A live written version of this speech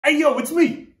Hey yo, it's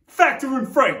me, Factor and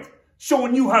Frank,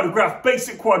 showing you how to graph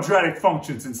basic quadratic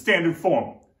functions in standard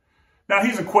form. Now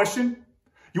here's a question.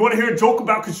 You want to hear a joke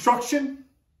about construction?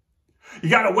 You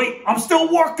gotta wait, I'm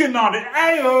still working on it,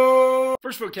 ayo!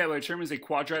 First vocabulary term is a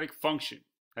quadratic function.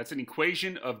 That's an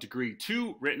equation of degree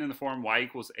 2 written in the form y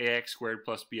equals ax squared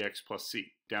plus bx plus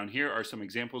c. Down here are some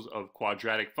examples of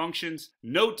quadratic functions.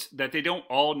 Note that they don't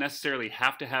all necessarily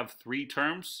have to have 3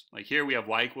 terms. Like here we have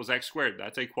y equals x squared.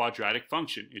 That's a quadratic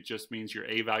function. It just means your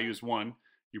a value is 1,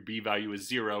 your b value is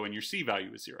 0, and your c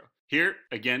value is 0. Here,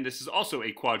 again, this is also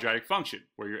a quadratic function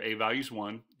where your a value is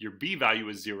 1, your b value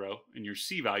is 0, and your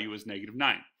c value is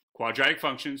 -9. Quadratic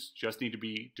functions just need to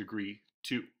be degree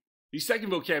 2. The second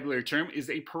vocabulary term is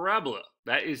a parabola.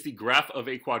 That is the graph of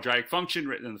a quadratic function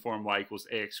written in the form y equals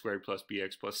ax squared plus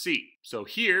bx plus c. So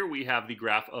here we have the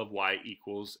graph of y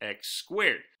equals x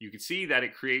squared. You can see that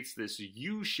it creates this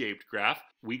U-shaped graph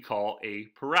we call a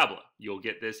parabola. You'll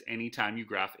get this anytime you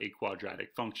graph a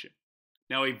quadratic function.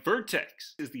 Now a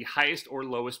vertex is the highest or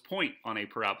lowest point on a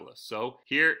parabola. So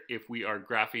here, if we are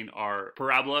graphing our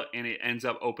parabola and it ends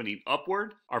up opening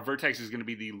upward, our vertex is going to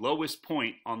be the lowest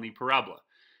point on the parabola.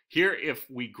 Here, if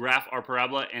we graph our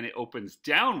parabola and it opens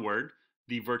downward,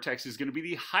 the vertex is going to be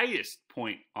the highest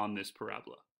point on this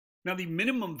parabola. Now, the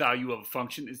minimum value of a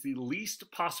function is the least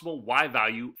possible y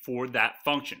value for that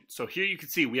function. So here you can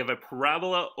see we have a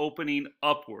parabola opening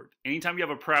upward. Anytime you have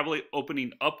a parabola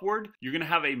opening upward, you're going to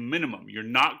have a minimum. You're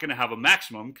not going to have a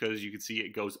maximum because you can see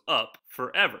it goes up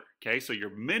forever. Okay, so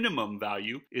your minimum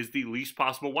value is the least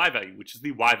possible y value, which is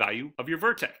the y value of your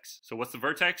vertex. So what's the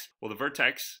vertex? Well, the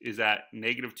vertex is at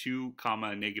 -2,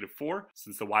 -4.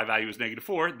 Since the y value is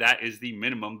 -4, that is the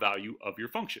minimum value of your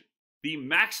function. The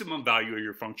maximum value of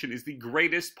your function is the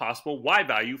greatest possible y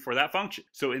value for that function.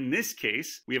 So in this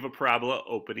case, we have a parabola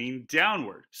opening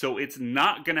downward. So it's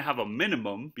not going to have a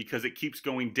minimum because it keeps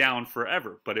going down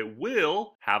forever, but it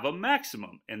will have a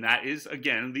maximum. And that is,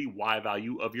 again, the y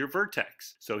value of your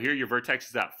vertex. So here your vertex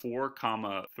is at 4,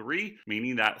 3,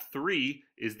 meaning that 3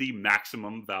 is the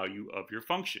maximum value of your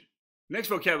function. Next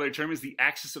vocabulary term is the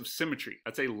axis of symmetry.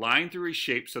 That's a line through a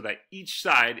shape so that each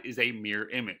side is a mirror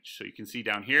image. So you can see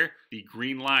down here, the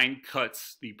green line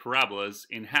cuts the parabolas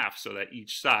in half so that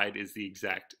each side is the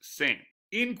exact same.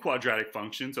 In quadratic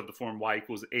functions of the form y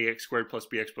equals ax squared plus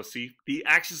bx plus c, the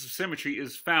axis of symmetry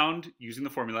is found using the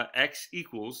formula x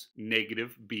equals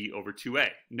 -b over 2a.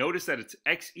 Notice that it's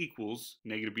x equals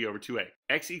 -b over 2a.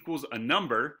 X equals a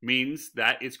number means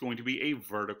that it's going to be a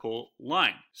vertical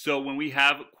line. So when we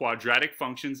have quadratic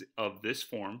functions of this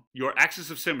form, your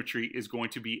axis of symmetry is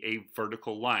going to be a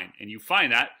vertical line, and you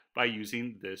find that by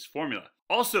using this formula.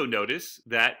 Also notice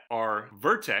that our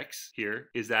vertex here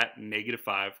is at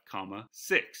 -5,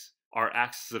 6. Our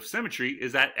axis of symmetry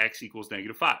is at x equals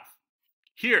 -5.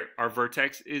 Here, our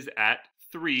vertex is at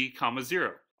 3,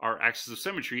 0. Our axis of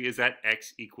symmetry is at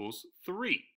x equals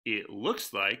 3. It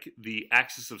looks like the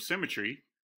axis of symmetry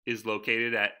is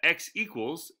located at x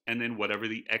equals and then whatever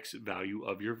the x value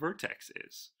of your vertex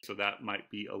is. So that might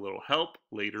be a little help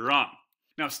later on.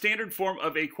 Now, standard form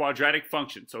of a quadratic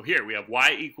function. So here we have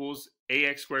y equals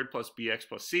ax squared plus bx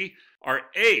plus c.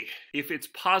 Our a, if it's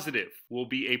positive, will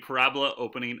be a parabola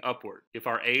opening upward. If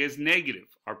our a is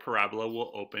negative, our parabola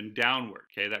will open downward.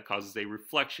 Okay, that causes a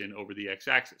reflection over the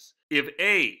x-axis. If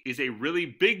a is a really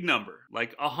big number,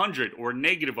 like 100 or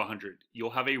 -100,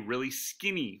 you'll have a really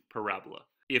skinny parabola.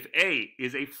 If a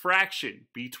is a fraction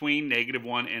between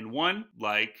 -1 and 1,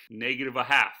 like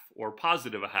 -0.5 or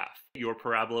 +0.5, your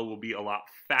parabola will be a lot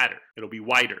fatter. It'll be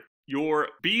wider. Your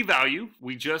b value,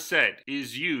 we just said,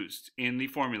 is used in the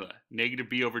formula,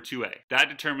 -b over 2a. That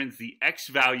determines the x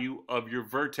value of your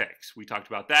vertex. We talked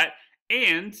about that.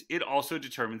 And it also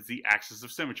determines the axis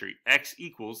of symmetry. X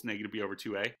equals -b over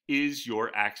 2a is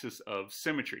your axis of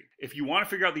symmetry. If you want to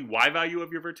figure out the y value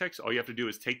of your vertex, all you have to do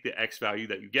is take the x value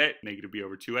that you get, -b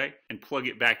over 2a, and plug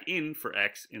it back in for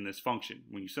x in this function.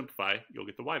 When you simplify, you'll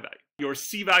get the y value. Your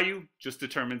c value just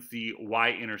determines the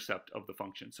y-intercept of the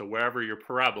function. So wherever your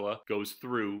parabola goes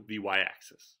through the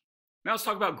y-axis. Now let's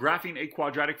talk about graphing a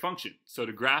quadratic function. So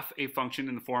to graph a function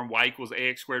in the form y equals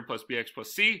ax squared plus bx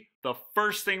plus c, the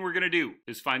first thing we're going to do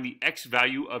is find the x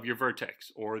value of your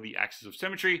vertex, or the axis of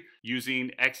symmetry, using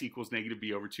x equals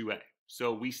 -b over 2a.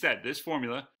 So we said this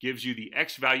formula gives you the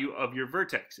x value of your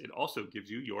vertex. It also gives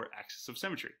you your axis of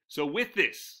symmetry. So with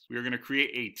this, we are going to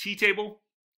create a t-table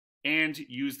and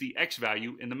use the x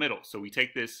value in the middle. So we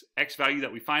take this x value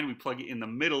that we find, we plug it in the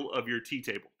middle of your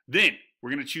t-table. Then we're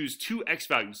going to choose 2 x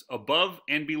values above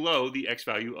and below the x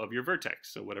value of your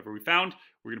vertex. So whatever we found,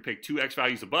 we're going to pick 2 x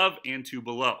values above and 2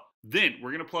 below. Then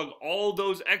we're going to plug all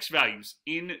those x values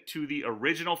into the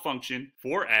original function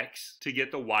for x to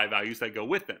get the y values that go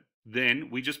with them. Then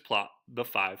we just plot the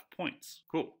 5 points.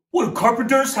 Cool. What do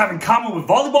carpenters have in common with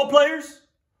volleyball players?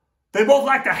 They both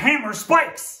like to hammer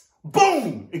spikes.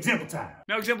 Boom! Example time.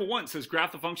 Now example 1 says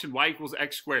graph the function y equals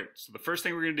x squared. So the first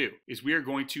thing we're going to do is we are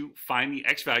going to find the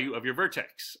x value of your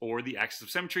vertex, or the axis of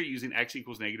symmetry, using x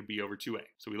equals negative b over 2a.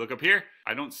 So we look up here.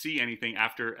 I don't see anything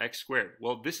after x squared.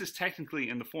 Well, this is technically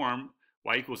in the form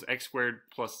y equals x squared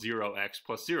plus 0x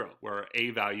plus 0, where our a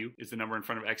value is the number in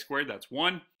front of x squared, that's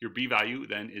 1. Your b value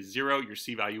then is 0. Your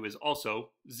c value is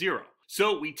also 0.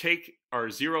 So we take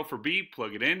our 0 for b,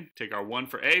 plug it in, take our 1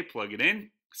 for a, plug it in,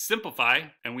 simplify,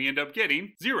 and we end up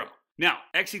getting 0. Now,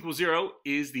 x equals 0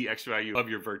 is the x value of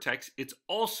your vertex. It's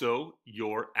also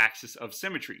your axis of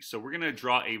symmetry. So we're going to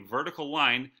draw a vertical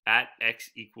line at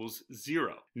x equals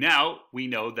 0. Now, we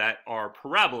know that our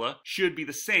parabola should be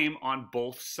the same on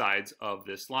both sides of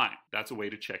this line. That's a way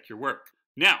to check your work.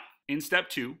 Now, in step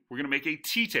 2, we're going to make a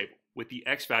t-table with the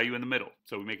x value in the middle.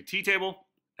 So we make a t-table,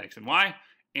 x and y,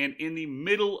 and in the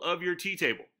middle of your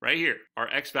t-table, right here, our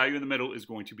x value in the middle is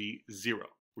going to be 0.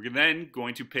 We're then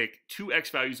going to pick two x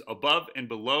values above and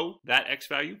below that x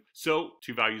value. So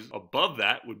two values above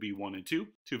that would be 1 and 2.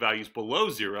 Two values below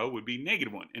 0 would be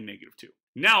 -1 and -2.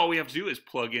 Now all we have to do is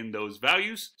plug in those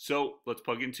values. So let's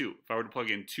plug in 2. If I were to plug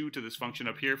in 2 to this function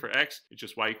up here for x, it's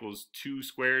just y equals 2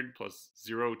 squared plus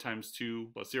 0 times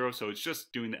 2 plus 0. So it's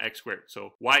just doing the x squared.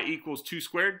 So y equals 2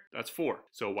 squared, that's 4.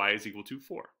 So y is equal to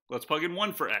 4. Let's plug in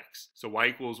 1 for x. So y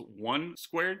equals 1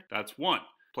 squared, that's 1.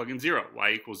 Plug in 0.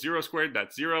 Y equals 0 squared,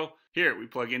 that's 0. Here, we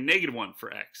plug in -1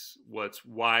 for x. What's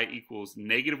y equals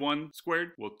 -1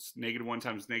 squared? Well, it's -1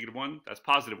 times -1, that's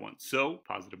 +1. So,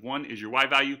 +1 is your y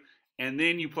value. And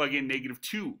then you plug in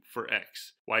 -2 for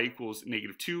x. Y equals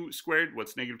 -2 squared.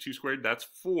 What's -2 squared? That's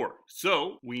 4.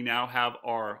 So, we now have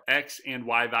our x and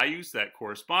y values that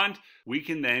correspond. We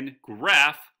can then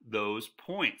graph those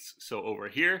points. So, over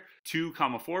here, 2,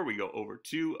 4, we go over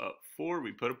 2, up 4,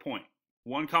 we put a point.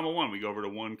 1, 1, we go over to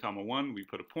 1, 1, we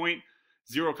put a point.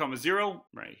 0, 0,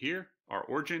 right here, our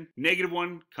origin.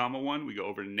 -1, 1, we go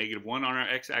over to -1 on our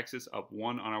x-axis, up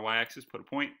 1 on our y-axis, put a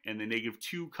point. And then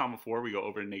 -2, 4, we go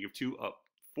over to -2, up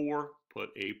 4, put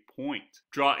a point.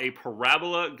 Draw a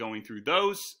parabola going through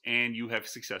those, and you have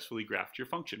successfully graphed your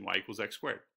function, y equals x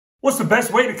squared. What's the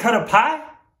best way to cut a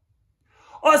pie?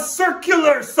 A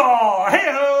circular saw!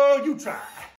 Hey-ho, you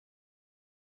try!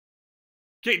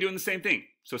 Okay, doing the same thing.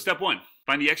 So step 1.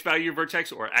 Find the x value of your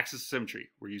vertex or axis of symmetry.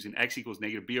 We're using x equals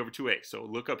 -b over 2a. So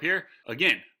look up here.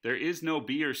 Again, there is no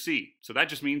b or c. So that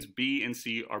just means b and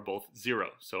c are both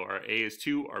 0. So our a is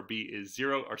 2, our b is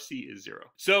 0, our c is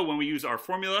 0. So when we use our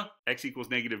formula, x equals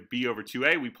 -b over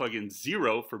 2a, we plug in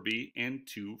 0 for b and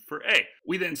 2 for a.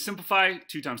 We then simplify.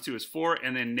 2 times 2 is 4,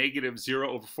 and then -0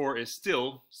 over 4 is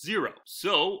still 0.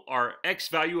 So our x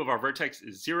value of our vertex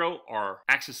is 0. Our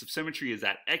axis of symmetry is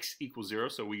at x equals 0.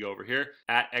 So we go over here.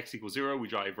 At x equals 0, we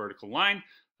draw a vertical line.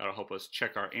 That'll help us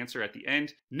check our answer at the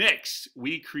end. Next,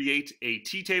 we create a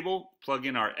t-table, plug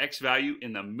in our x value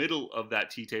in the middle of that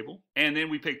t-table, and then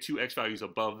we pick two x values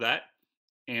above that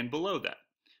and below that.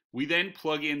 We then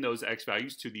plug in those x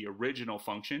values to the original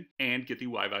function and get the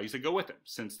y values that go with them.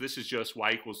 Since this is just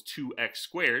y equals 2x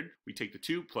squared, we take the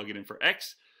 2, plug it in for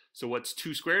x. So what's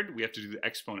 2 squared? We have to do the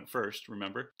exponent first,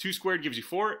 remember. 2 squared gives you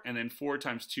 4, and then 4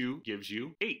 times 2 gives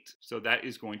you 8. So that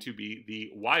is going to be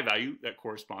the y value that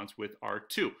corresponds with our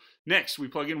 2. Next, we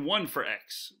plug in 1 for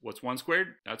x. What's 1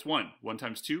 squared? That's 1. 1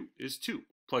 times 2 is 2.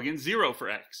 Plug in 0 for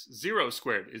x. 0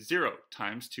 squared is 0.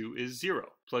 Times 2 is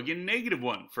 0. Plug in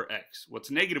 -1 for x. What's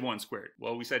 -1 squared?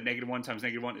 Well, we said -1 times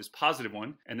 -1 is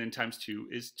 +1, and then times 2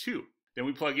 is 2. Then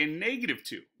we plug in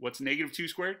 -2. What's -2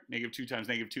 squared? -2 times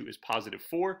 -2 is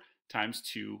 +4, times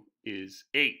 2 is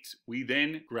 8. We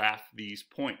then graph these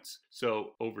points.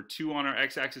 So over 2 on our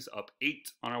x-axis, up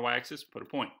 8 on our y-axis, put a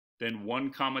point. Then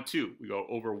 1, 2. We go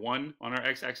over 1 on our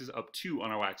x-axis, up 2 on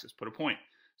our y-axis, put a point.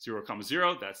 0,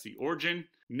 0, that's the origin.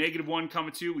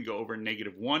 -1, 2, we go over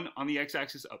 -1 on the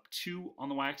x-axis, up 2 on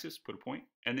the y-axis, put a point.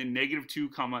 And then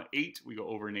 -2, 8, we go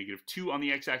over -2 on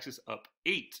the x-axis, up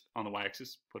 8 on the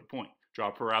y-axis, put a point. Draw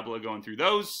a parabola going through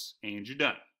those, and you're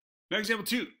done. Now example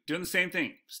 2, doing the same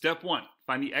thing. Step 1,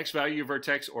 find the x value of your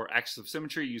vertex or axis of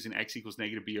symmetry using x equals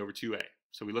 -b over 2a.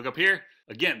 So we look up here.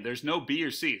 Again, there's no b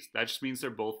or c. That just means they're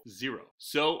both 0.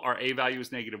 So our a value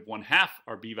is -1/2,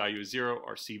 our b value is 0,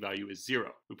 our c value is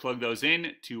 0. We plug those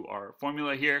in to our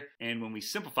formula here, and when we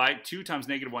simplify, 2 times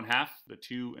 -1/2, the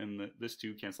 2 and this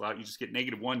 2 cancel out. You just get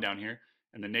 -1 down here,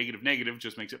 and the negative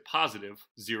just makes it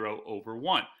 +0 over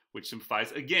 1, which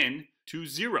simplifies again to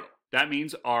 0. That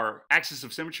means our axis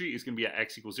of symmetry is going to be at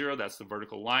x equals 0. That's the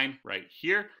vertical line right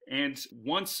here. And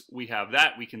once we have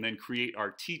that, we can then create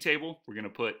our t-table. We're going to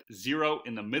put 0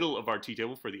 in the middle of our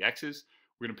t-table for the x's.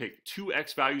 We're going to pick 2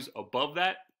 x values above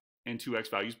that and 2 x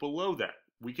values below that.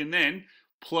 We can then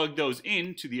plug those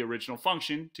into the original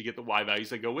function to get the y values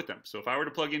that go with them. So if I were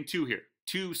to plug in 2 here,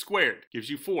 2 squared gives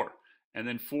you 4. And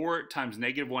then 4 times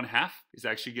 -1/2 is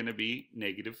actually going to be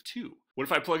 -2. What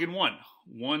if I plug in 1?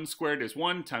 1 squared is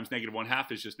 1 times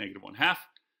 -1/2 is just -1/2.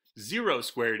 0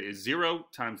 squared is 0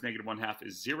 times -1/2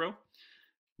 is 0.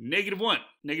 -1.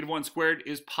 -1 squared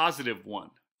is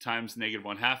 +1 times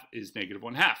 -1/2 is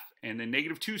 -1/2. And then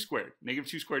 -2 squared.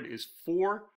 -2 squared is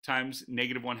 4 times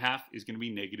 -1/2 is going to be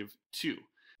 -2.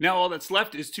 Now all that's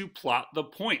left is to plot the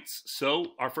points.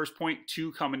 So our first point,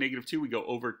 2, -2, we go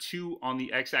over 2 on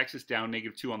the x-axis, down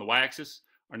 -2 on the y-axis.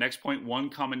 Our next point,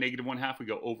 1, -1/2, we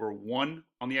go over 1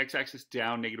 on the x-axis,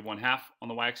 down -1/2 on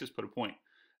the y-axis, put a point.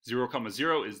 0,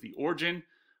 0 is the origin.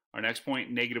 Our next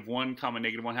point, -1,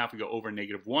 -1/2, we go over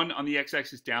 -1 on the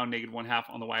x-axis, down -1/2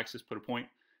 on the y-axis, put a point.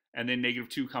 And then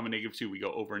 -2, -2, we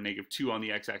go over -2 on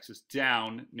the x-axis,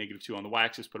 down -2 on the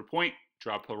y-axis, put a point.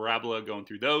 Draw a parabola going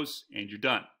through those, and you're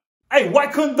done. Hey, why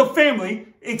couldn't the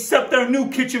family accept their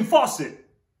new kitchen faucet?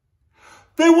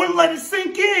 They wouldn't let it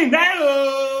sink in.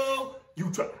 Oh,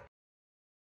 you try.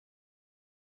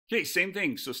 Okay, same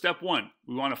thing. So step 1,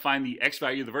 we want to find the x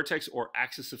value of the vertex or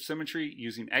axis of symmetry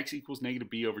using x equals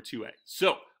 -b over 2a.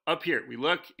 So up here, we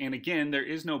look, and again, there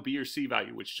is no b or c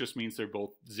value, which just means they're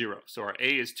both 0. So our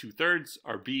a is 2/3,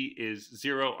 our b is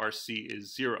 0, our c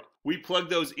is 0. We plug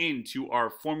those into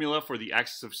our formula for the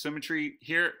axis of symmetry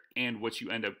here, and what you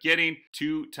end up getting,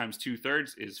 2 times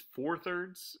 2/3 is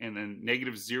 4/3, and then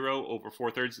 -0 over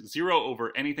 4/3. 0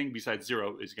 over anything besides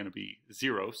 0 is going to be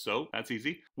 0, so that's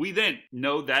easy. We then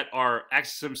know that our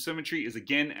axis of symmetry is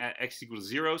again at x equals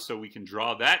 0, so we can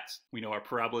draw that. We know our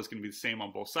parabola is going to be the same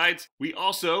on both sides. We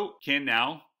also can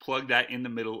now plug that in the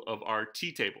middle of our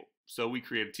t-table. So we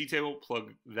create a t-table,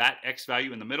 plug that x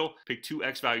value in the middle, pick 2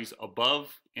 x values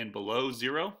above and below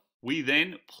 0. We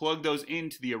then plug those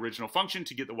into the original function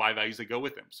to get the y values that go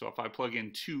with them. So if I plug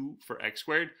in 2 for x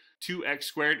squared, 2x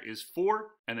squared is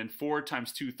 4, and then 4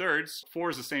 times 2/3. 4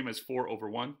 is the same as 4 over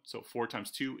 1, so 4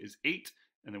 times 2 is 8,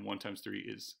 and then 1 times 3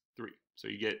 is 3. So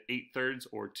you get 8/3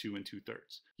 or 2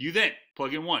 2/3. You then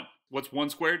plug in 1. What's 1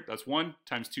 squared? That's 1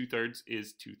 times 2/3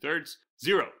 is 2/3.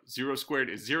 0. 0 squared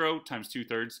is 0 times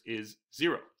 2/3 is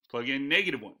 0. Plug in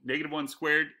 -1. -1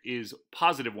 squared is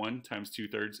 +1 times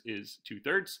 2/3 is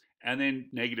 2/3. And then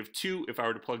 -2, if I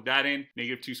were to plug that in,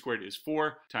 -2 squared is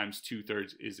 4 times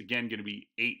 2/3 is again going to be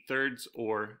 8/3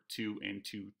 or 2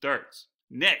 2/3.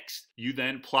 Next, you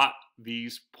then plot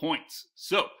these points.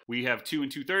 So we have 2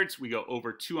 2/3. We go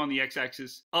over 2 on the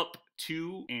x-axis, up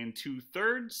 2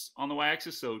 2/3 on the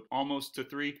y-axis, so almost to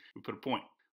 3. We put a point.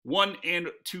 1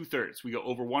 2/3. We go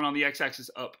over 1 on the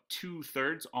x-axis, up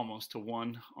 2/3, almost to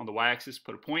 1 on the y-axis,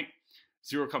 put a point.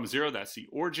 0, 0, that's the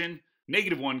origin.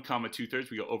 -1, 2/3.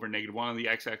 We go over -1 on the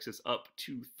x-axis, up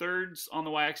 2/3 on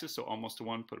the y-axis, so almost to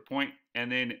 1, put a point.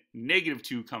 And then -2,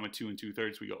 2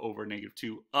 2/3. We go over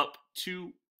 -2, up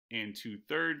 2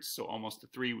 2/3, so almost to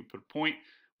 3, we put a point.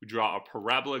 We draw a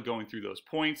parabola going through those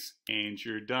points, and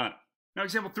you're done. Now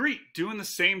example 3, doing the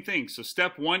same thing. So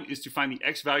step 1 is to find the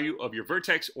x value of your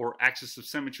vertex or axis of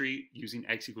symmetry using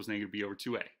x equals -b over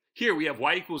 2a. Here we have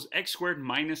y equals x squared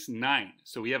minus 9.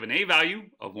 So we have an a value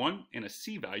of 1 and a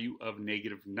c value of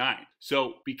 -9.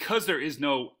 So because there is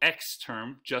no x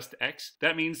term, just x,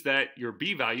 that means that your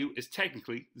b value is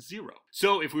technically 0.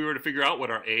 So if we were to figure out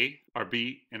what our a, our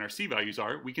b, and our c values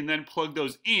are, we can then plug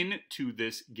those in to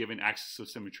this given axis of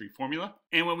symmetry formula.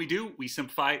 And when we do, we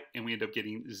simplify and we end up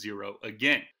getting 0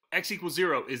 again. X equals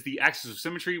 0 is the axis of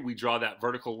symmetry. We draw that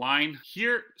vertical line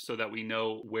here so that we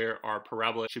know where our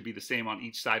parabola should be the same on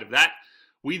each side of that.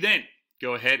 We then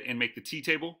go ahead and make the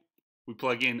t-table. We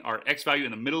plug in our x value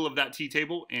in the middle of that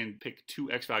t-table and pick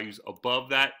 2 x values above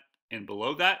that and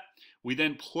below that. We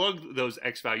then plug those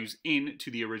x values into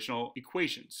the original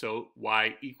equation. So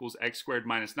y equals x squared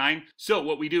minus 9. So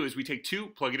what we do is we take 2,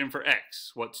 plug it in for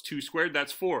x. What's 2 squared?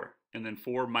 That's 4. And then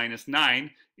 4 minus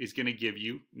 9 is going to give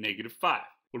you -5.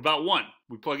 What about 1?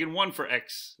 We plug in 1 for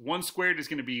x. 1 squared is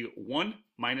going to be 1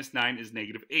 minus 9 is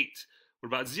 -8. What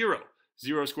about 0?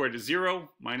 0 squared is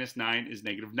 0 minus 9 is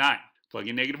 -9. Plug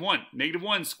in -1.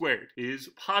 -1 squared is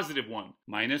 +1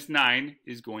 minus 9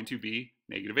 is going to be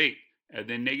 -8. And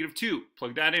then -2,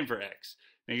 plug that in for x.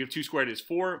 -2 squared is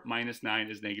 4 minus 9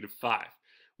 is -5.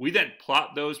 We then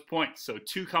plot those points. So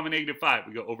 2, -5.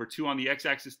 We go over 2 on the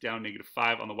x-axis, down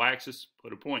 -5 on the y-axis,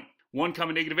 put a point. 1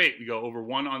 comma negative 8, we go over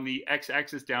 1 on the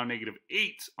x-axis, down negative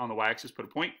 8 on the y-axis, put a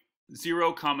point.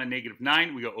 0 comma negative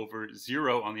 9, we go over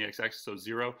 0 on the x-axis, so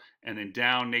 0, and then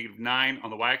down negative 9 on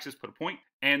the y-axis, put a point.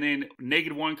 And then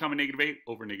negative 1 comma negative 8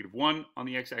 over negative 1 on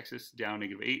the x-axis, down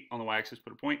negative 8 on the y-axis,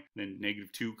 put a point. Then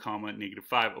negative 2 comma negative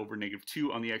 5 over negative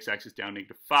 2 on the x-axis, down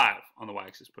negative 5 on the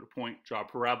y-axis, put a point. Draw a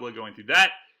parabola going through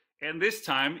that. And this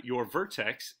time, your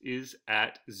vertex is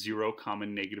at 0 comma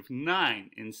negative 9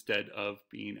 instead of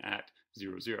being at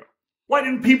 0, 0. Why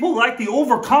didn't people like the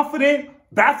overconfident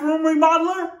bathroom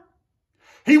remodeler?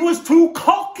 He was too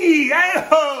cocky.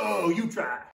 Hey-ho, you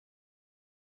try.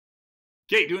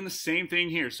 Okay, doing the same thing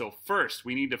here. So first,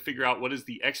 we need to figure out what is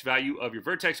the x value of your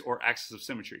vertex or axis of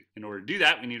symmetry. In order to do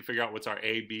that, we need to figure out what's our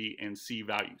a, b, and c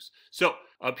values. So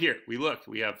up here,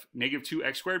 we have negative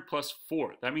 2x squared plus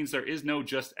 4. That means there is no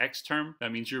just x term.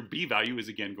 That means your b value is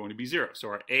again going to be 0. So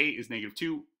our a is negative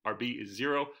 2, our b is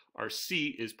 0, our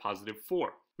c is positive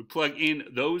 4. We plug in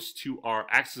those to our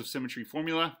axis of symmetry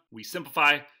formula, we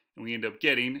simplify, and we end up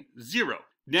getting 0.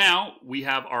 Now we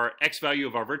have our x value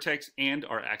of our vertex and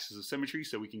our axis of symmetry,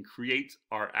 so we can create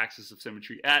our axis of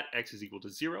symmetry at x is equal to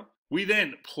 0. We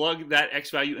then plug that x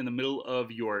value in the middle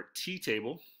of your t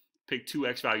table, pick two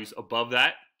x values above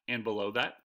that and below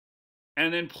that,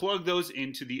 and then plug those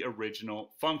into the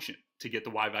original function to get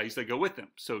the y values that go with them.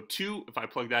 So 2, if I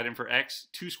plug that in for x,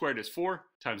 2 squared is 4,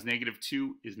 times negative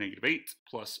 2 is negative 8,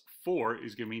 plus 4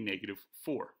 is going to be negative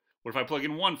 4. What if I plug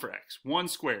in 1 for x? 1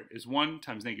 squared is 1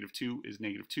 times negative 2 is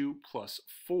negative 2 plus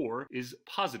 4 is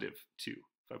positive 2.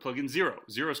 If I plug in 0,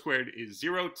 0 squared is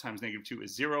 0 times negative 2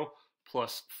 is 0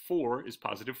 plus 4 is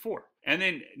positive 4. And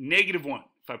then negative 1,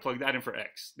 if I plug that in for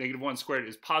x, negative 1 squared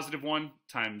is positive 1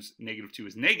 times negative 2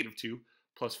 is negative 2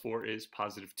 plus 4 is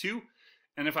positive 2.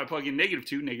 And if I plug in negative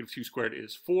 2 squared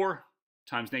is 4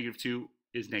 times negative 2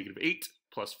 is negative 8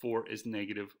 plus 4 is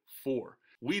negative 4.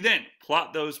 We then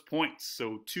plot those points.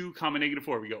 So 2 comma negative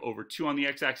 4, we go over 2 on the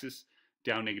x-axis,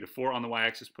 down negative 4 on the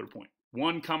y-axis, put a point.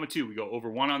 1 comma 2, we go over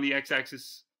 1 on the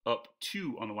x-axis, up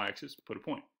 2 on the y-axis, put a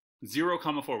point. 0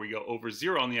 comma 4, we go over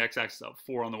 0 on the x-axis, up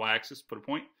 4 on the y-axis, put a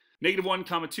point. Negative 1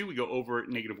 comma 2, we go over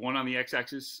negative 1 on the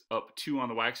x-axis, up 2 on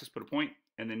the y-axis, put a point.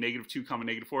 And then negative 2 comma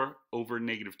negative 4, over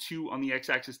negative 2 on the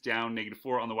x-axis, down negative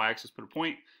 4 on the y-axis, put a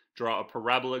point. Draw a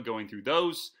parabola going through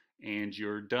those, and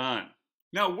you're done.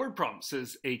 Now, a word problem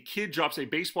says a kid drops a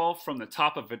baseball from the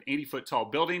top of an 80-foot tall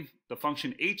building. The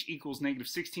function h equals negative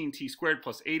 16t squared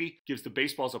plus 80 gives the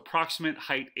baseball's approximate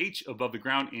height h above the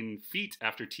ground in feet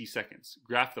after t seconds.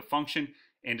 Graph the function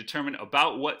and determine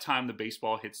about what time the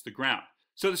baseball hits the ground.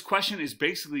 So this question is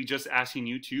basically just asking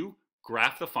you to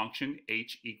graph the function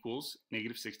h equals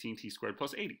negative 16t squared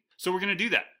plus 80. So we're going to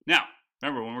do that. Now,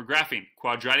 remember, when we're graphing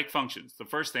quadratic functions, the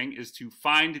first thing is to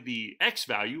find the x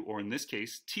value, or in this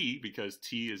case, t, because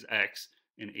t is x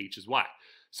and h is y.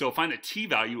 So find the t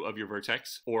value of your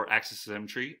vertex, or axis of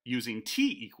symmetry, using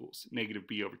t equals negative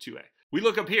b over 2a. We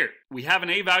look up here. We have an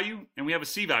a value and we have a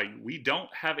c value. We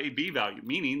don't have a b value,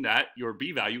 meaning that your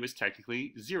b value is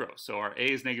technically 0. So our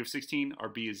a is negative 16, our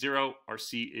b is 0, our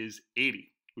c is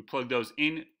 80. We plug those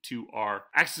into our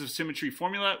axis of symmetry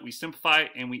formula, we simplify,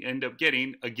 and we end up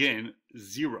getting, again,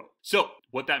 0. So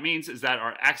what that means is that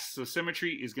our axis of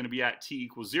symmetry is going to be at t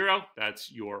equals 0.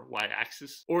 That's your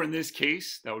y-axis. Or in this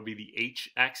case, that would be the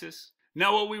h-axis.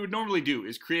 Now what we would normally do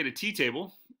is create a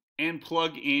t-table and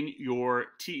plug in your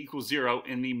t equals 0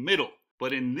 in the middle.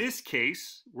 But in this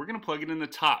case, we're going to plug it in the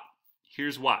top.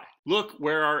 Here's why. Look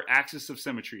where our axis of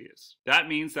symmetry is. That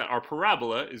means that our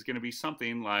parabola is going to be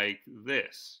something like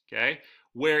this, okay?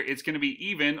 Where it's going to be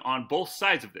even on both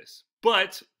sides of this.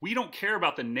 But we don't care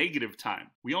about the negative time.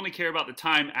 We only care about the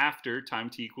time after time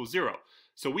t equals 0.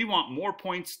 So we want more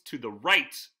points to the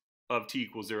right of t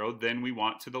equals 0 than we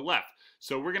want to the left.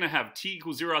 So we're going to have t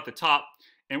equals 0 at the top,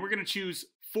 and we're going to choose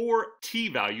 4 t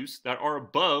values that are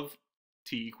above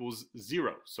t equals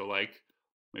 0. So like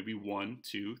maybe 1,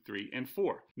 2, 3, and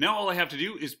 4. Now all I have to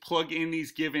do is plug in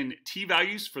these given t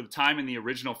values for the time in the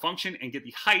original function and get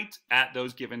the height at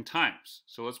those given times.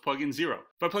 So let's plug in 0.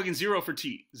 If I plug in 0 for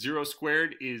t, 0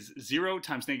 squared is 0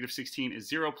 times negative 16 is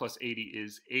 0 plus 80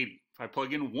 is 80. If I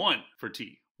plug in 1 for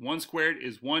t, 1 squared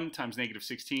is 1 times negative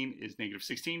 16 is negative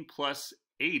 16 plus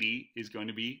 80 is going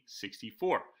to be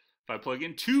 64. If I plug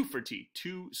in 2 for t,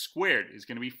 2 squared is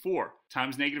going to be 4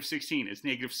 times negative 16 is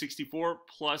negative 64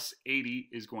 plus 80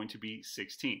 is going to be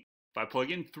 16. If I plug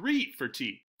in 3 for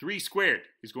t, 3 squared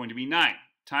is going to be 9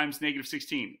 times negative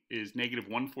 16 is negative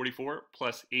 144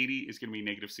 plus 80 is going to be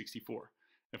negative 64.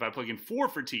 If I plug in 4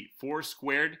 for t, 4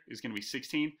 squared is going to be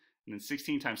 16, and then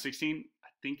 16 times 16 I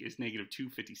think is negative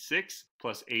 256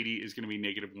 plus 80 is going to be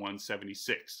negative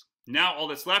 176. Now all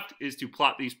that's left is to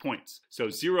plot these points. So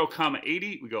 0,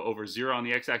 80, we go over 0 on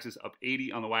the x-axis, up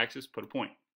 80 on the y-axis, put a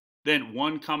point. Then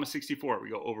 1, 64, we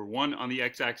go over 1 on the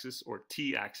x-axis, or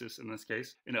t-axis in this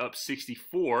case, and up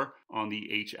 64 on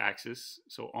the h-axis,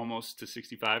 so almost to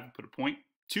 65, put a point.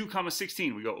 2,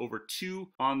 16, we go over 2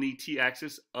 on the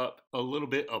t-axis, up a little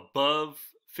bit above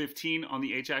 15 on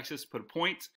the h-axis, put a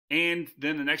point. And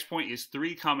then the next point is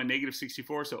 3, negative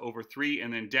 64, so over 3,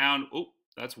 and then down, oh,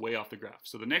 that's way off the graph.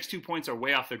 So the next 2 points are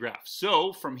way off the graph.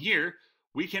 So from here,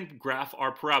 we can graph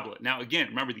our parabola. Now again,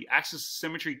 remember the axis of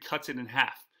symmetry cuts it in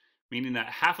half, meaning that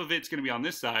half of it's going to be on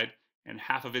this side and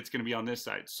half of it's going to be on this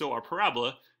side. So our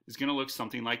parabola is going to look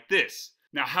something like this.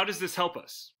 Now, how does this help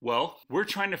us? Well, we're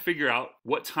trying to figure out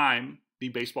what time the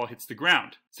baseball hits the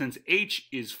ground. Since h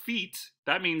is feet,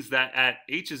 that means that at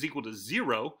h is equal to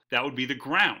 0, that would be the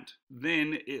ground.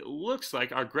 Then it looks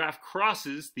like our graph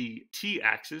crosses the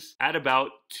t-axis at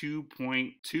about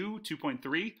 2.2,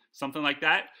 2.3, something like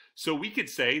that. So we could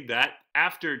say that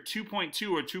after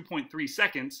 2.2 or 2.3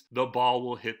 seconds, the ball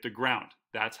will hit the ground.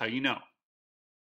 That's how you know.